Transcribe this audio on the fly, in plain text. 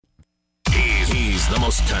The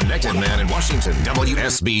most connected man in Washington,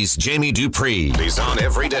 WSB's Jamie Dupree. He's on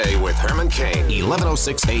every day with Herman Cain,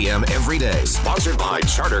 11:06 a.m. every day. Sponsored by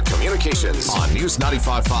Charter Communications on News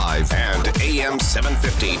 95.5 and AM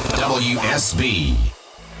 750 WSB.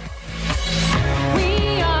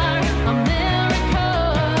 We are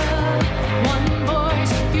America, one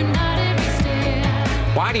voice, united we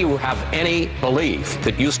stand. Why do you have any belief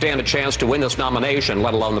that you stand a chance to win this nomination,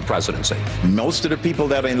 let alone the presidency? Most of the people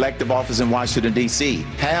that are in elective office in Washington, D.C.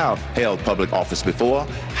 have held public office before.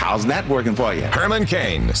 How's that working for you? Herman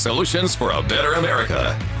Cain, solutions for a better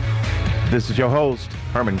America. This is your host,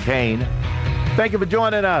 Herman Cain. Thank you for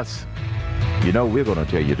joining us. You know, we're going to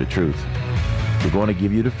tell you the truth. We're going to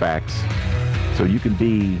give you the facts so you can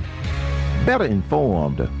be better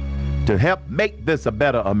informed to help make this a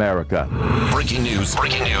better America. Breaking news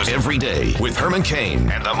every day with Herman Cain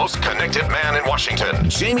and the most connected man in Washington,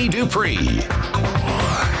 Jamie Dupree.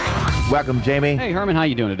 Welcome, Jamie. Hey, Herman, how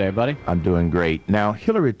you doing today, buddy? I'm doing great. Now,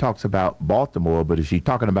 Hillary talks about Baltimore, but is she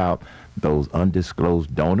talking about those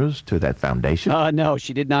undisclosed donors to that foundation? No,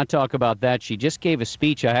 she did not talk about that. She just gave a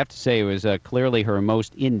speech. I have to say it was clearly her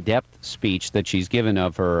most in-depth speech that she's given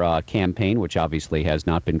of her campaign, which obviously has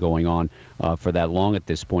not been going on for that long at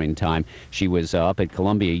this point in time. She was up at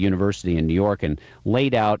Columbia University in New York and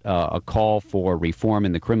laid out a call for reform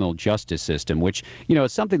in the criminal justice system, which, you know,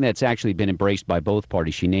 is something that's actually been embraced by both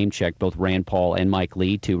parties. She name-checked both Rand Paul and Mike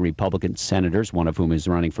Lee, two Republican senators, one of whom is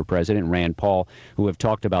running for president, Rand Paul, who have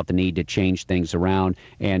talked about the need to change things around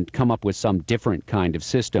and come up with some different kind of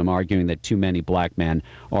system, arguing that too many black men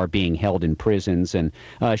are being held in prisons. And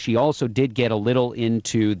she also did get a little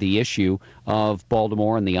into the issue of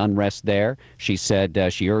Baltimore and the unrest there. She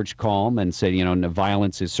said she urged calm and said, you know,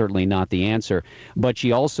 violence is certainly not the answer. But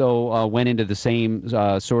she also went into the same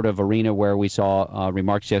sort of arena where we saw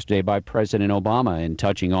remarks yesterday by President Obama in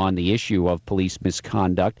touching on the issue of police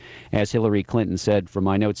misconduct. As Hillary Clinton said, from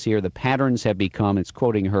my notes here, the patterns have become, it's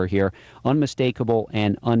quoting her here, unmistakable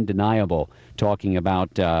and undeniable, talking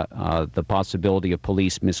about the possibility of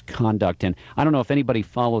police misconduct. And I don't know if anybody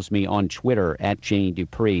follows me on Twitter, at Jamie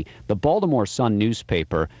Dupree, the Baltimore Sun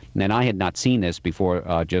newspaper, and I had not seen this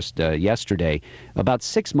before just yesterday, about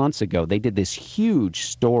 6 months ago, they did this huge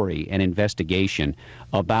story and investigation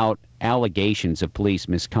about allegations of police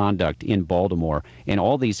misconduct in Baltimore and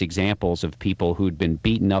all these examples of people who'd been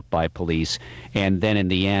beaten up by police. And then in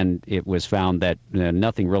the end, it was found that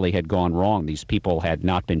nothing really had gone wrong. These people had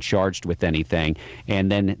not been charged with anything.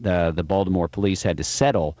 And then the Baltimore police had to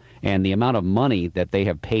settle. And the amount of money that they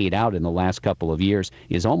have paid out in the last couple of years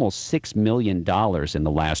is almost $6 million in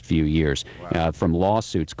the last few years. Wow. From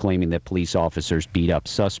lawsuits claiming that police officers beat up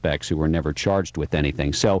suspects who were never charged with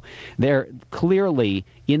anything. So they're clearly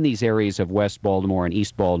in these areas of West Baltimore and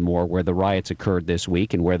East Baltimore where the riots occurred this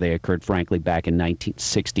week and where they occurred, frankly, back in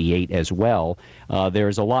 1968 as well.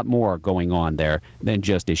 There's a lot more going on there than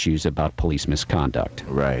just issues about police misconduct.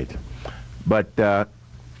 Right. But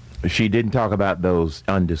she didn't talk about those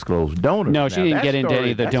undisclosed donors. No, she didn't get into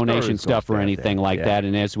any of the donation stuff or anything like that.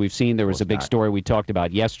 And as we've seen, there was a big story we talked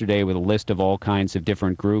about yesterday with a list of all kinds of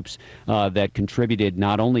different groups that contributed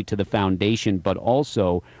not only to the foundation, but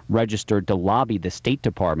also registered to lobby the State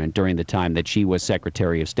Department during the time that she was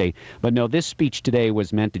Secretary of State. But no, this speech today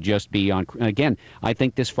was meant to just be on. Again, I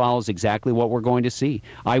think this follows exactly what we're going to see.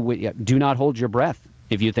 Do not hold your breath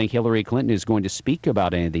if you think Hillary Clinton is going to speak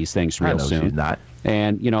about any of these things real soon. She's not.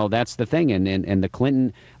 And, you know, that's the thing. And the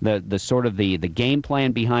Clinton, the sort of the game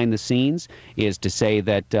plan behind the scenes is to say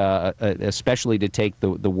that, especially to take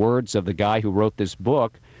the words of the guy who wrote this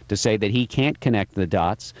book, to say that he can't connect the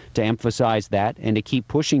dots, to emphasize that, and to keep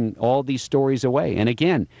pushing all these stories away. And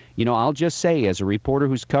again, you know, I'll just say, as a reporter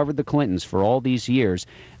who's covered the Clintons for all these years,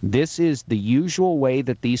 this is the usual way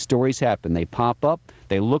that these stories happen. They pop up,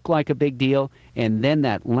 they look like a big deal, and then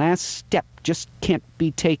that last step just can't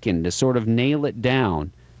be taken to sort of nail it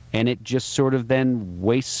down. And it just sort of then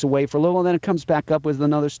wastes away for a little, and then it comes back up with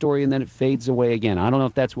another story, and then it fades away again. I don't know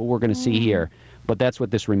if that's what we're going to see here, but that's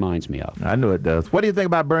what this reminds me of. I know it does. What do you think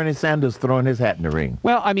about Bernie Sanders throwing his hat in the ring?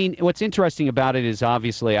 Well, I mean, what's interesting about it is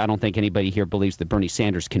obviously I don't think anybody here believes that Bernie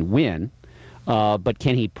Sanders can win, but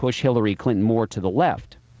can he push Hillary Clinton more to the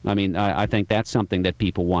left? I mean, I think that's something that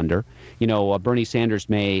people wonder. You know, Bernie Sanders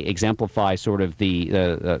may exemplify sort of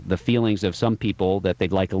the feelings of some people that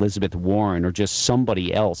they'd like Elizabeth Warren or just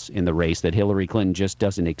somebody else in the race, that Hillary Clinton just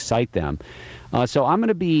doesn't excite them. So I'm going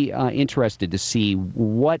to be interested to see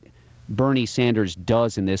what Bernie Sanders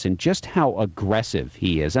does in this and just how aggressive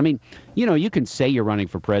he is. I mean, you know, you can say you're running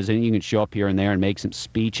for president, you can show up here and there and make some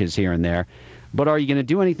speeches here and there, but are you going to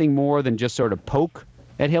do anything more than just sort of poke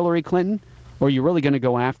at Hillary Clinton? Or are you really going to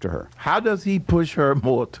go after her? How does he push her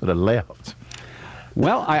more to the left?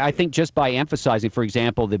 Well, I think just by emphasizing, for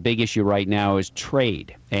example, the big issue right now is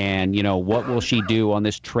trade. And, what will she do on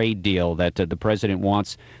this trade deal that the president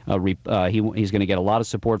wants? He's going to get a lot of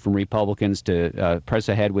support from Republicans to press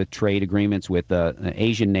ahead with trade agreements with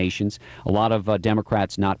Asian nations. A lot of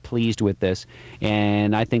Democrats not pleased with this.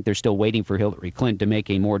 And I think they're still waiting for Hillary Clinton to make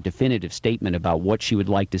a more definitive statement about what she would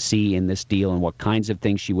like to see in this deal and what kinds of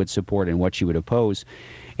things she would support and what she would oppose.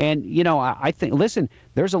 And I think, listen,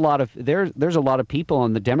 there's a lot of people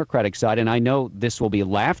on the Democratic side, and I know this will be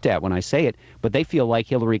laughed at when I say it, but they feel like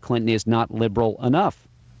Hillary Clinton is not liberal enough.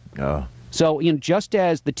 So, just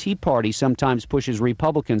as the Tea Party sometimes pushes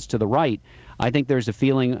Republicans to the right, I think there's a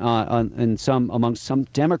feeling amongst some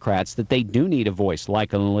Democrats that they do need a voice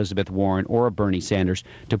like an Elizabeth Warren or a Bernie Sanders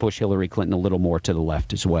to push Hillary Clinton a little more to the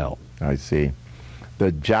left as well. I see.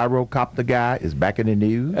 The gyrocopter guy is back in the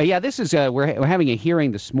news? Yeah, this is we're having a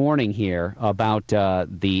hearing this morning here about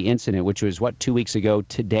the incident, which was, 2 weeks ago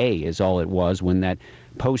today is all it was, when that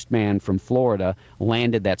postman from Florida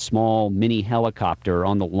landed that small mini helicopter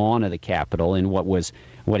on the lawn of the Capitol in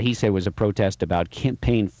what he said was a protest about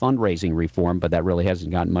campaign fundraising reform, but that really hasn't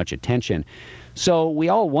gotten much attention. So we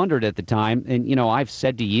all wondered at the time, and, I've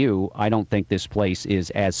said to you, I don't think this place is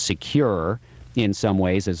as secure in some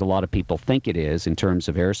ways as a lot of people think it is in terms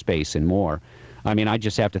of airspace and more. I mean, I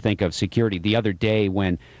just have to think of security. The other day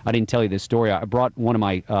when, I didn't tell you this story, I brought one of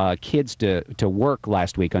my kids to work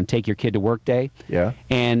last week on Take Your Kid to Work Day. Yeah.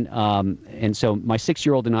 And so my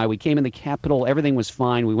 6-year-old and I, we came in the Capitol, everything was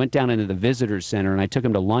fine. We went down into the Visitors Center, and I took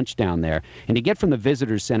him to lunch down there. And to get from the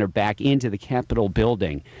Visitors Center back into the Capitol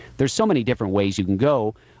building, there's so many different ways you can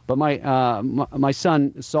go. But my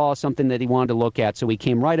son saw something that he wanted to look at, so we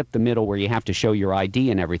came right up the middle where you have to show your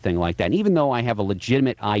ID and everything like that. And even though I have a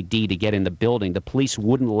legitimate ID to get in the building, the police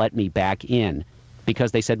wouldn't let me back in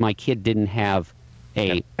because they said my kid didn't have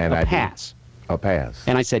a pass. A pass.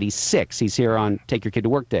 And I said, he's 6. He's here on Take Your Kid to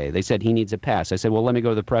Work Day. They said he needs a pass. I said, well, let me go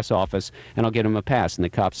to the press office and I'll get him a pass. And the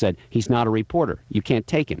cop said, he's not a reporter. You can't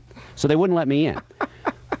take him. So they wouldn't let me in.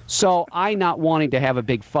 So I, not wanting to have a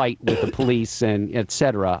big fight with the police and et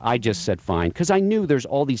cetera, I just said fine, because I knew there's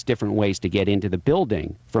all these different ways to get into the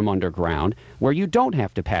building from underground where you don't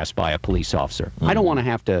have to pass by a police officer. I don't want to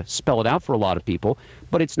have to spell it out for a lot of people,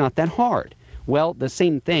 but it's not that hard. Well, the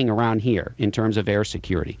same thing around here in terms of air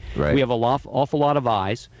security. Right. We have an awful lot of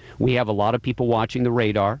eyes. We have a lot of people watching the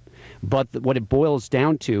radar. But what it boils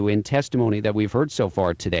down to in testimony that we've heard so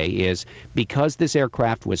far today is because this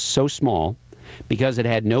aircraft was so small, because it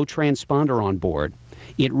had no transponder on board,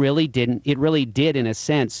 it really did, in a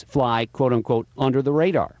sense, fly, quote unquote, under the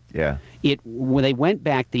radar. Yeah. When they went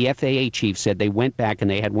back, the FAA chief said they went back and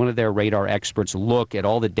they had one of their radar experts look at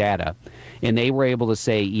all the data, and they were able to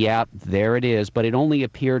say, yeah, there it is, but it only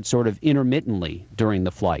appeared sort of intermittently during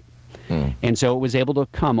the flight. And so it was able to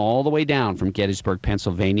come all the way down from Gettysburg,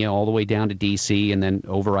 Pennsylvania, all the way down to D.C., and then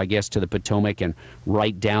over, I guess, to the Potomac and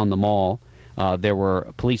right down the mall. There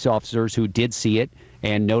were police officers who did see it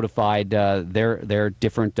and notified their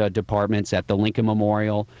different departments at the Lincoln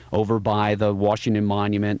Memorial, over by the Washington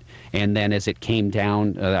Monument. And then as it came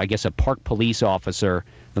down, I guess a park police officer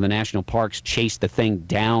from the National Parks chased the thing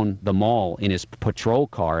down the mall in his patrol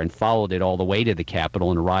car and followed it all the way to the Capitol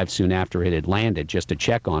and arrived soon after it had landed just to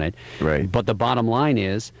check on it. Right. But the bottom line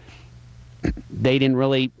is they didn't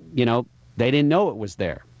really, they didn't know it was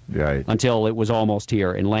there. Right. Until it was almost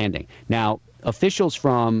here and landing. Now, officials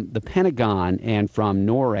from the Pentagon and from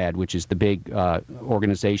NORAD, which is the big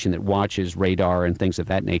organization that watches radar and things of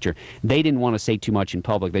that nature, they didn't want to say too much in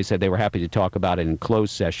public. They said they were happy to talk about it in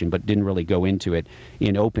closed session, but didn't really go into it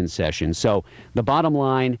in open session. So the bottom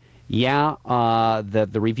line, the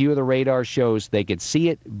review of the radar shows they could see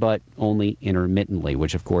it, but only intermittently,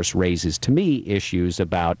 which of course raises to me issues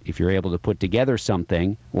about if you're able to put together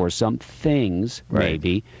something or some things,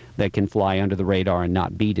 maybe, that can fly under the radar and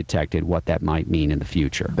not be detected, what that might mean in the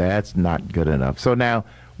future. That's not good enough. So now,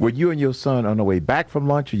 were you and your son on the way back from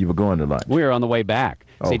lunch, or you were going to lunch? We were on the way back.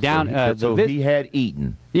 So he had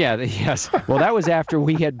eaten. Yeah, yes. Well, that was after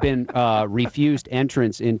we had been refused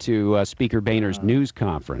entrance into Speaker Boehner's news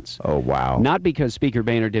conference. Oh, wow. Not because Speaker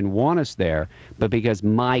Boehner didn't want us there, but because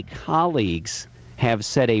my colleagues have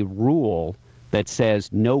set a rule that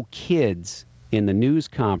says no kids in the news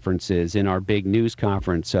conferences, in our big news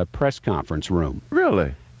conference, press conference room.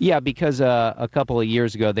 Really? Yeah, because a couple of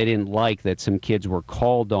years ago, they didn't like that some kids were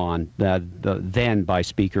called on then by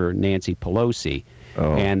Speaker Nancy Pelosi.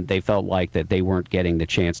 And they felt like that they weren't getting the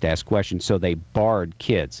chance to ask questions, so they barred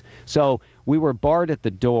kids. So we were barred at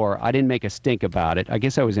the door. I didn't make a stink about it. I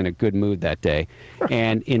guess I was in a good mood that day.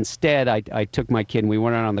 And instead, I took my kid and we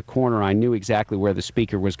went out on the corner. I knew exactly where the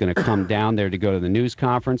speaker was going to come down there to go to the news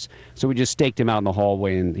conference. So we just staked him out in the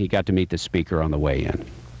hallway, and he got to meet the speaker on the way in.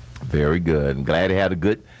 Very good. I'm glad he had a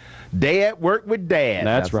good day at work with Dad.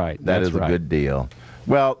 That's right. That That's is a right. good deal.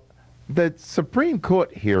 Well, the Supreme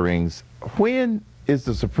Court hearings, when is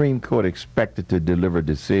the Supreme Court expected to deliver a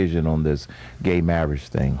decision on this gay marriage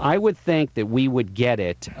thing? I would think that we would get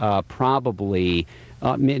it probably,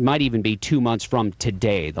 it might even be 2 months from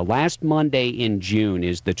today. The last Monday in June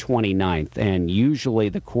is the 29th, and usually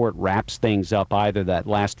the court wraps things up either that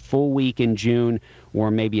last full week in June, or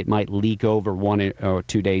maybe it might leak over 1 or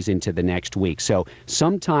 2 days into the next week. So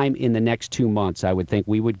sometime in the next 2 months, I would think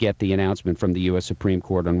we would get the announcement from the U.S. Supreme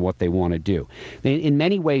Court on what they want to do. In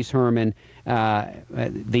many ways, Herman,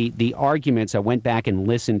 the arguments, I went back and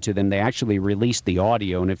listened to them. They actually released the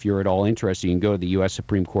audio, and if you're at all interested, you can go to the U.S.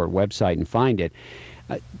 Supreme Court website and find it.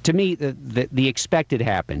 To me, the expected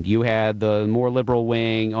happened. You had the more liberal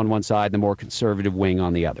wing on one side, the more conservative wing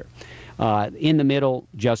on the other. In the middle,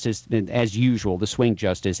 Justice, as usual, the swing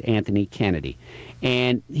justice, Anthony Kennedy.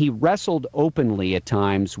 And he wrestled openly at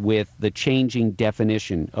times with the changing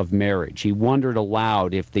definition of marriage. He wondered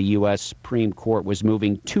aloud if the U.S. Supreme Court was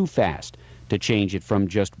moving too fast to change it from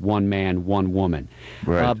just one man, one woman.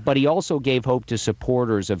 Right. But he also gave hope to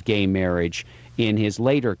supporters of gay marriage in his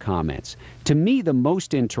later comments. To me, the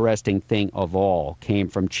most interesting thing of all came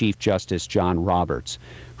from Chief Justice John Roberts,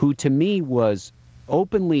 who to me was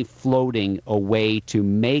openly floating a way to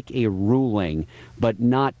make a ruling, but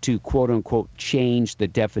not to, quote-unquote, change the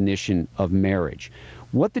definition of marriage.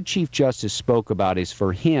 What the Chief Justice spoke about is,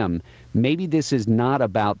 for him, maybe this is not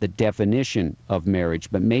about the definition of marriage,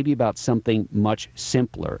 but maybe about something much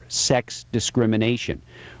simpler, sex discrimination.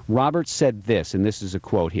 Roberts said this, and this is a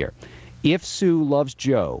quote here: "If Sue loves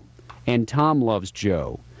Joe and Tom loves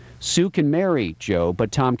Joe, Sue can marry Joe,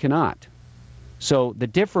 but Tom cannot." So the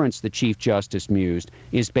difference, the Chief Justice mused,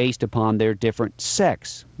 is based upon their different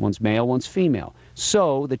sex. One's male, one's female.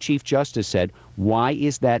 So the Chief Justice said, why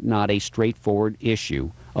is that not a straightforward issue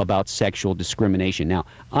about sexual discrimination? Now,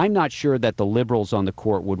 I'm not sure that the liberals on the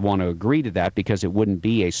court would want to agree to that, because it wouldn't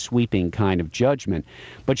be a sweeping kind of judgment.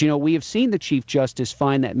 But, we have seen the Chief Justice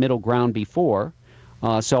find that middle ground before.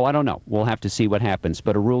 So I don't know. We'll have to see what happens.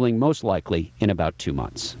 But a ruling most likely in about 2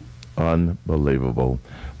 months. Unbelievable.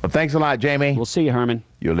 Well, thanks a lot, Jamie. We'll see you, Herman.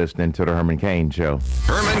 You're listening to the Herman Cain Show.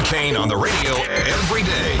 Herman Cain on the radio every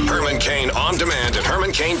day. Herman Cain on demand at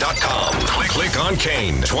HermanCain.com. Click on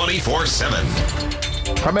Cain 24/7.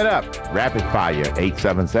 Coming up, Rapid Fire,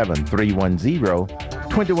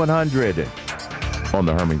 877-310-2100 on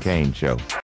the Herman Cain Show.